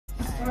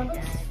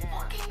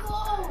fucking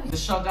close. The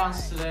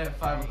shutdown's today at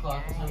 5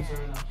 o'clock. What time's it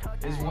right now?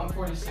 It's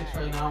 1:46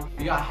 right now.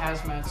 We got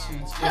hazmat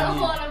suits. I don't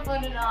want to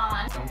put it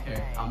on. Don't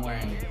care. I'm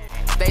wearing it.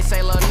 They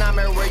say, lil'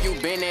 number where you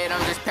been at,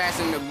 I'm just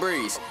passing the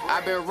breeze.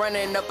 I've been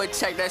running up a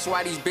check, that's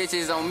why these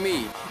bitches on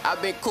me.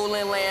 I've been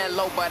coolin' laying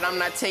low, but I'm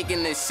not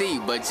taking the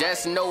seat. But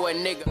just know a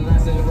nigga.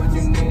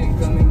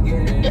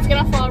 It's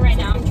gonna fall right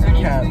now, I'm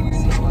turning. Cap.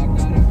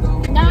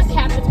 Not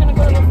cap, it's gonna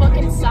go to the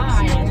fucking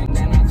side.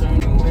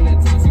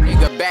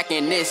 Nigga, back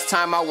in this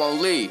time, I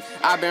won't leave.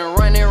 I've been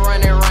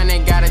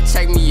running, gotta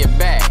check me your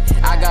bag.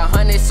 I got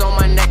hundreds on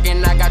my neck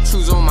and I got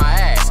shoes on my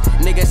ass.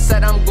 Nigga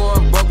said I'm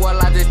going broke while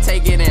I just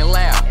take it and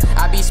laugh.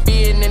 I be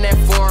speeding in that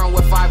foreign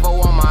with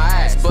 5-0 on my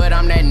ass. But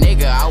I'm that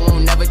nigga, I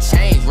won't never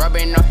change.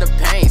 Rubbing off the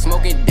pain,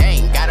 smoking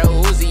dang. Got a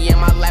Uzi in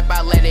my lap,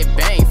 I let it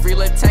bang. Free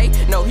latte,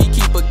 no he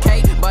keep a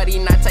K, but he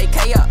not take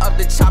K up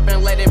the chop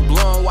and let it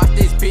blow and watch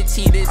this bitch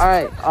eat this.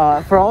 Alright,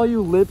 for all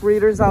you lip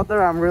readers out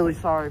there, I'm really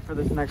sorry for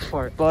this next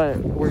part. But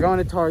we're going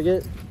to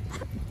Target.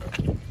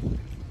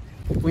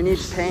 We need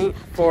paint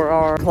for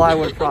our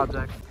plywood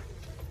project.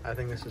 I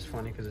think this is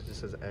funny because it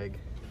just says egg.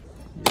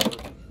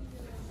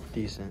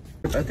 Decent.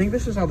 I think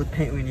this is all the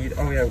paint we need.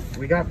 Oh yeah,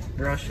 we got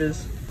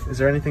brushes. Is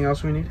there anything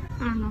else we need? I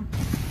don't know.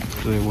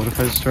 Wait, what if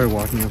I just started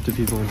walking up to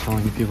people and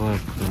telling people I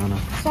have corona?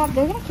 Stop,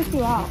 they're gonna kick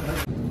you out.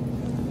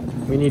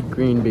 We need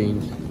green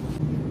beans.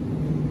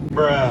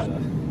 Bruh.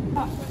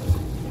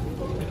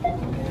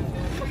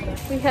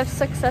 We have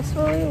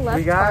successfully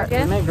left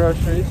Target. We made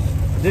groceries.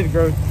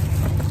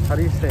 How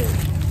do you say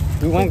it?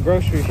 We went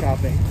grocery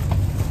shopping.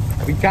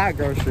 We got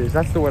groceries.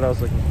 That's the word I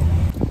was looking for.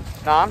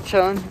 Nah, I'm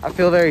chilling. I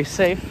feel very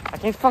safe. I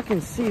can't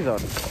fucking see though.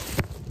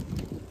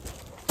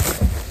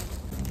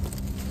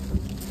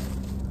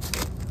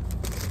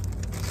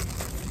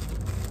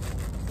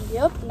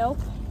 Yep, nope.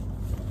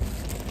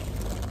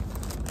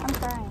 I'm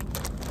crying.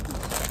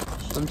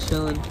 I'm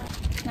chilling.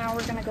 Now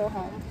we're gonna go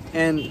home.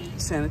 And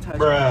sanitize.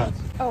 Bruh.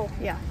 Oh,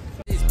 yeah.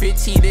 This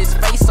bitch eat his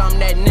face, I'm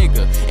that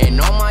nigga. And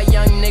all my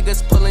young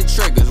niggas pulling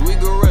triggers, we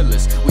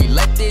gorillas. We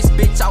let this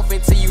bitch off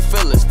until you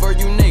feel us. For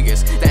you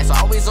niggas that's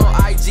always on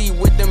IG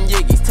with them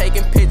yiggies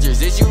taking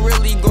pictures. Is you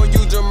really gon'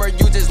 use them or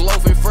you just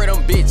loafing for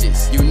them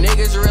bitches? You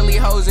niggas really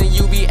hoes and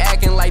you be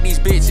acting like these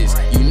bitches.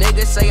 You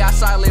niggas say I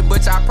solid,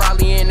 but y'all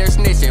probably in there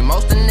snitching.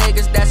 Most of the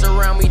niggas that's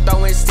around me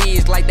throwing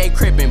seeds like they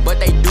crippin', but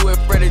they do it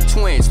for the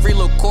twins. Free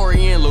Lil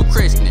Corey and Lil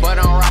Kristen. But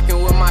I'm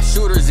rocking with my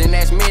shooters and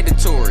that's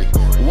mandatory.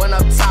 One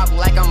up top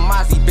like I'm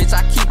Mozzie, bitch,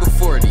 I keep it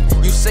 40.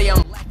 You say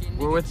I'm lacking.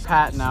 We're with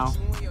Pat now.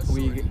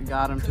 We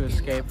got him to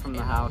escape from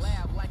the house.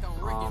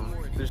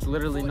 There's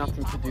literally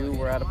nothing to do.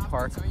 We're at a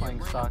park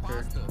playing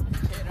soccer.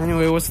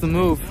 Anyway, what's the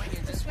move?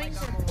 The swings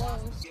are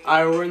closed.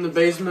 Alright, we're in the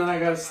basement. I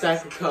got a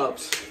stack of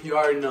cups. You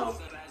already know.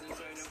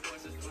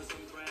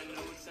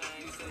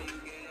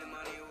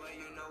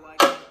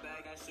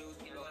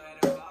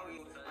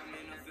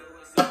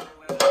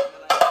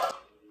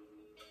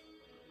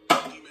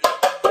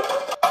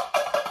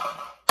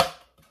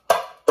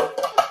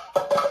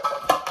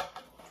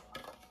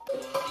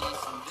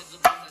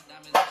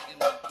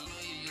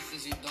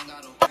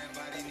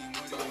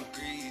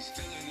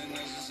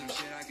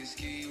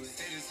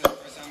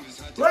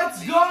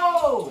 Let's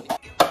go!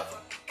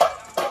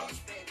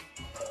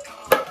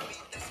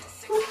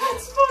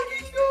 Let's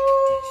fucking go!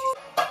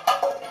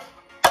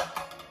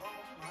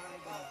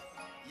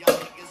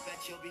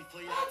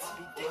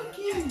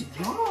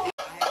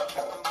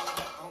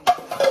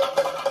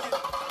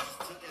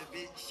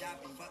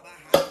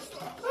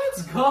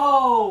 Let's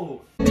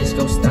go! Just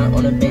go start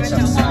on a bitch,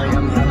 I'm sorry,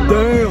 I'm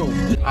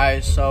Damn!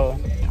 Alright, so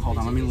hold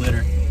on, let me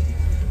litter.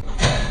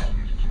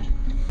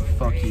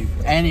 Fuck you.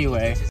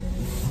 Anyway.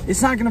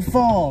 It's not gonna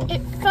fall.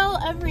 It fell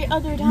every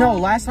other time. No,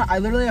 last time I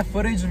literally have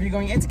footage of you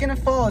going, it's gonna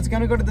fall, it's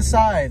gonna go to the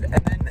side.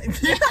 And then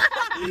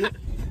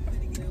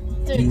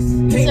Dude,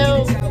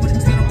 so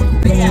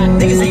yeah.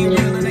 It's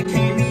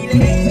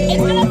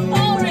gonna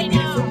fall right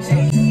now.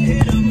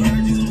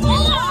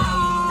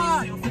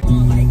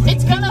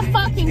 It's gonna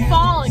fucking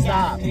fall again.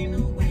 Stop.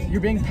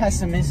 You're being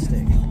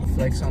pessimistic.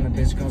 Flex on the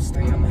bitch, go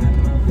stay on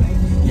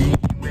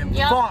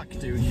Yep. Fuck,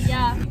 dude.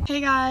 Yeah.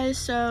 Hey guys,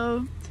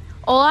 so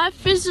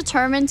Olaf is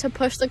determined to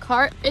push the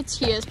cart.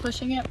 He is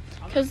pushing it.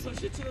 I'm gonna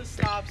push it to the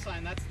stop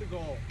sign, that's the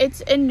goal.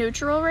 It's in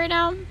neutral right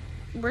now.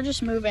 We're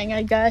just moving,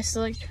 I guess,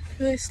 like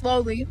really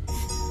slowly.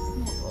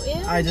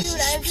 Ew, I just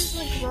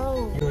look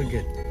gross. You look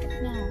good.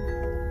 No.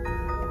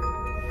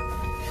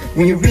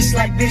 When you wrist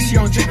like this, you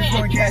don't drink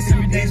before gas,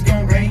 every day's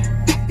gonna rain.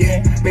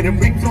 Yeah, made a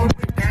ring floor,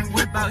 and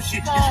whip out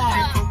shit,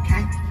 just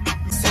okay.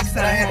 Since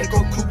that I had to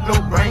go cook no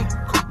brain,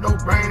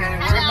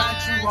 and worry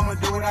about you, I'ma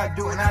do what I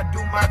do, and I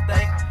do my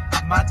thing.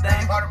 My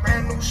thing, bought a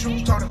brand new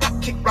shoes, told her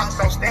kick rocks,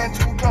 don't stand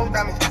too close,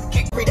 diamonds,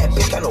 kick free, that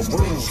bitch got no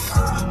rules.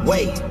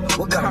 Wait,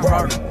 what kind of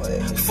Rari?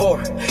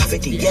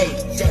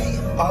 458.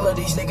 All of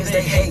these niggas,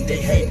 they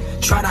hate.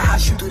 Tryna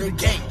hide you through the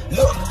gate.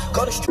 Look,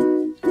 go to street.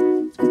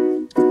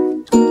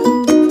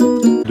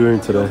 Doing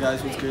today? Hey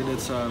guys, what's good?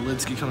 It's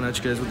Lidsky coming at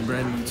you guys with a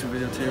brand new YouTube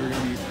video. Today we're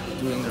gonna be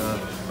doing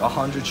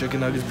 100 chicken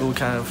nuggets boot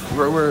camp.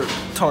 We're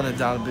toning it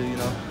down a bit, you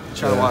know.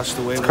 Trying to watch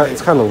the weight.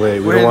 It's kind of late.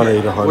 We don't want to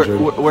eat 100.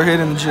 We're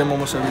hitting the gym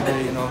almost every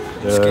day, you know.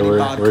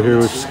 Yeah, we're here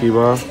with Ski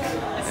Ball.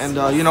 And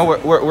you know,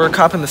 we're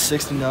copping the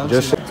 60 nugs.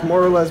 It's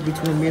more or less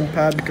between me and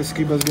Pat because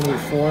Skiba's gonna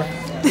eat 4.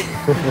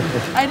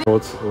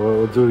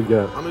 We'll do it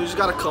again. I mean, we just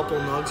got a couple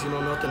nugs, you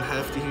know, nothing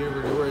hefty here.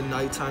 We're at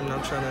nighttime,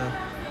 not trying to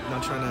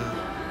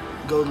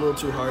go a little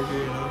too hard here,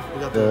 you know.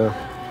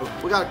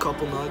 We got a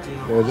couple nugs, you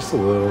know. Yeah, just a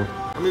little.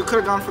 I mean, we could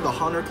have gone for the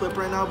Hunter clip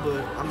right now,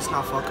 but I'm just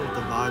not fucking with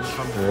the vibes.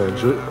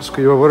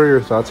 Skiba, what are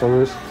your thoughts on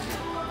this?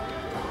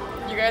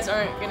 You guys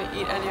aren't gonna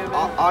eat any of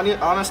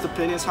it. Honest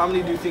opinions, how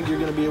many do you think you're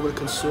gonna be able to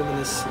consume in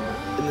this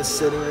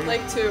sitting right here?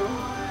 Like 2. All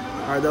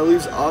right, that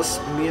leaves us,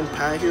 me and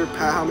Pat here.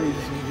 Pat, how many do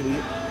you think you can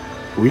eat?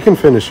 We can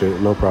finish it,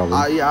 no problem.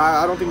 Yeah,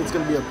 I don't think it's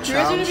gonna be a challenge. You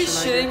guys are gonna be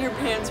shitting your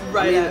pants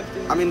right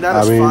after. I mean, that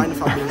is fine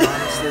if I'm being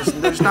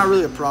honest. There's not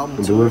really a problem.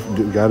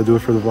 Gotta do it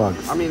for the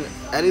vlogs. I mean,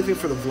 anything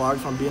for the vlog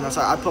if I'm being honest.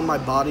 I put my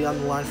body on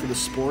the line for the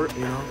sport,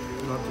 you know.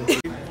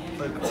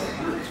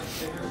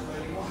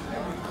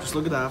 Just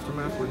look at the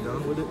aftermath. We're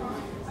done with it.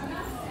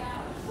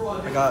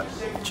 I got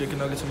chicken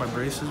nuggets in my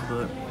braces,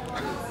 but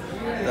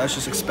that's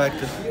just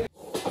expected.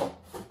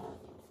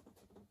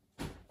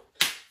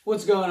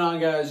 What's going on,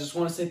 guys? Just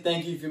want to say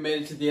thank you if you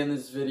made it to the end of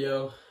this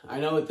video. I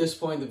know at this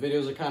point the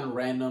videos are kind of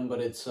random, but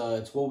it's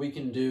what we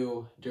can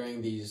do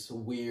during these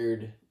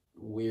weird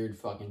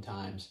fucking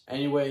times.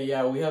 Anyway,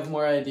 yeah, we have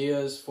more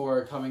ideas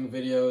for coming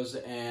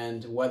videos,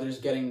 and weather's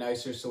getting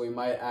nicer, so we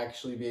might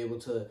actually be able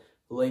to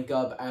link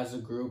up as a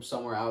group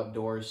somewhere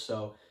outdoors.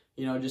 So,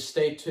 you know, just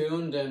stay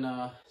tuned and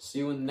see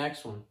you in the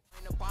next one.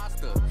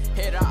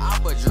 Hit her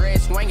up a dread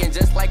swinging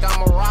just like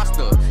I'm a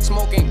roster.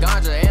 Smoking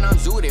ganja and I'm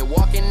zooted,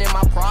 walking in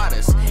my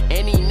Pradas.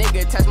 Any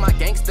nigga touch my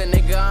gangster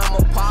nigga,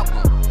 I'ma pop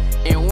him. And